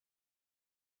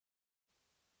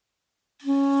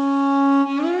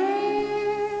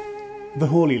the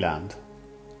Holy Land,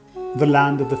 the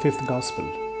land of the fifth gospel,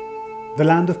 the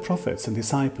land of prophets and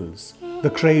disciples, the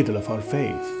cradle of our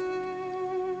faith.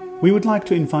 We would like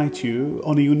to invite you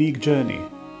on a unique journey,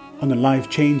 on a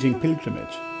life-changing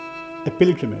pilgrimage, a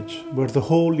pilgrimage where the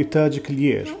whole liturgical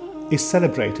year is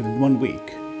celebrated in 1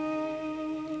 week.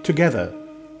 Together,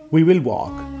 we will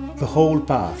walk the whole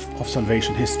path of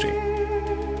salvation history.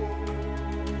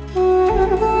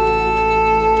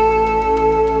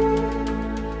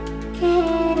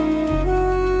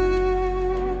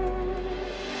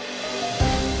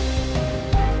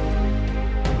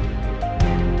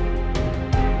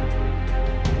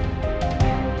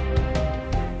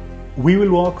 We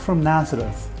will walk from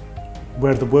Nazareth,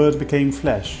 where the Word became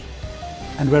flesh,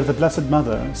 and where the Blessed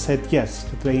Mother said yes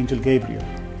to the angel Gabriel.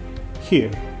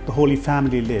 Here, the Holy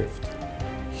Family lived.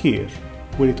 Here,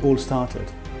 where it all started.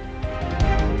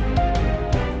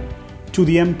 To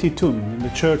the empty tomb in the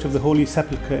Church of the Holy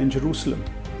Sepulchre in Jerusalem,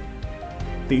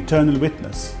 the eternal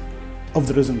witness of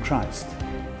the risen Christ.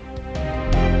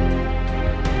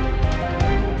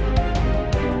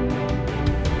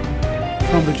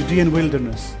 From the Judean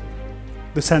wilderness,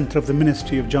 the center of the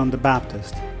ministry of John the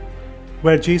Baptist,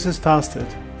 where Jesus fasted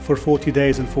for 40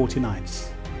 days and 40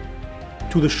 nights,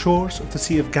 to the shores of the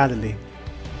Sea of Galilee,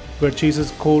 where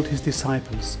Jesus called his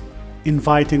disciples,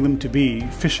 inviting them to be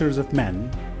fishers of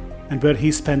men, and where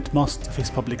he spent most of his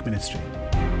public ministry.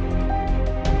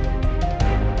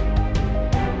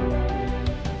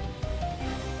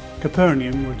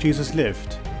 Capernaum, where Jesus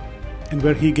lived, and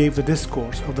where he gave the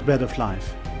discourse of the bread of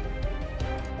life.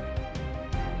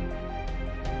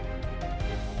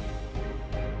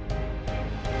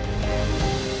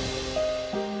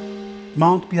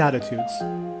 Mount Beatitudes,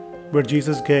 where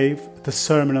Jesus gave the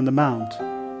Sermon on the Mount,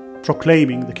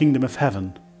 proclaiming the kingdom of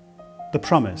heaven, the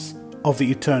promise of the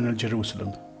eternal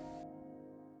Jerusalem.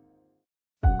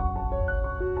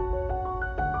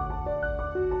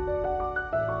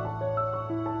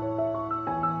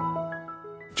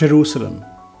 Jerusalem,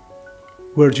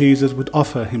 where Jesus would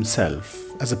offer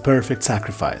himself as a perfect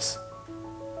sacrifice,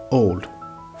 all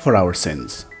for our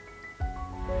sins.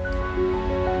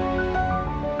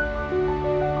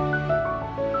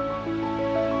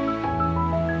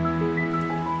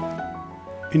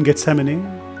 In Gethsemane,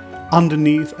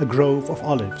 underneath a grove of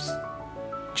olives,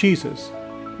 Jesus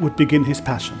would begin his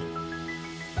passion.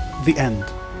 The end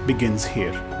begins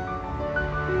here.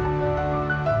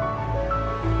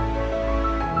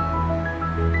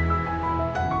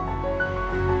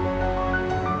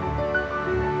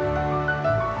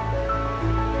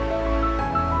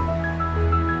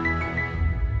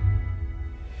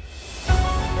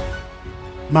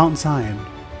 Mount Zion,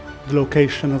 the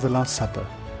location of the Last Supper,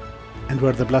 and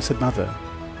where the Blessed Mother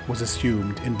was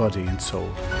assumed in body and soul.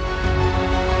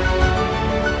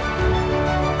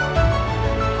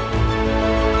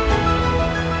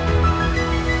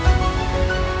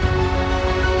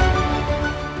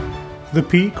 The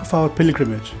peak of our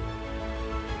pilgrimage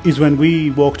is when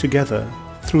we walk together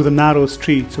through the narrow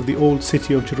streets of the old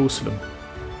city of Jerusalem,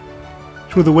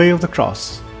 through the way of the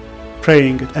cross,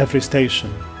 praying at every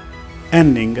station,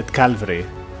 ending at Calvary,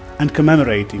 and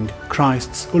commemorating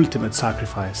Christ's ultimate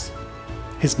sacrifice,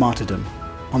 his martyrdom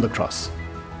on the cross.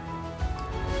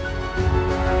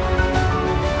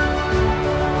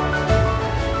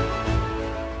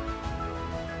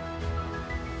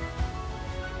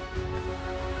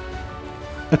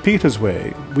 At Peter's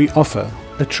Way, we offer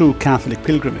a true Catholic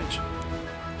pilgrimage,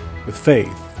 with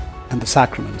faith and the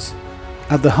sacraments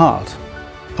at the heart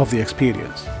of the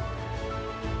experience.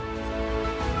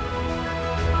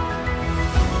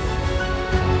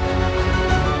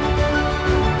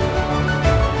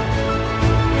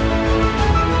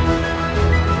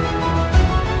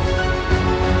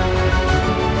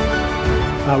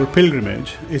 Our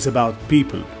pilgrimage is about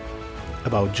people,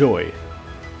 about joy,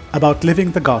 about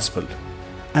living the gospel,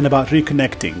 and about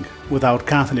reconnecting with our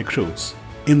Catholic roots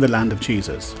in the land of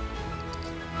Jesus.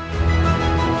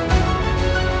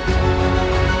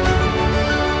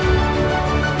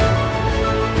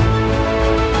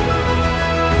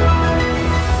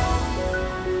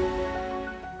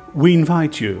 We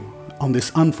invite you on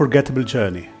this unforgettable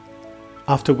journey,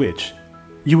 after which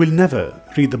you will never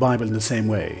read the Bible in the same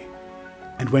way.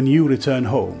 And when you return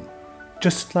home,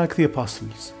 just like the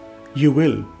apostles, you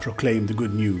will proclaim the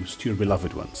good news to your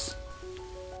beloved ones.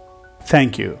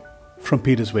 Thank you from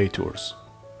Peter's Way Tours,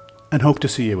 and hope to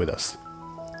see you with us.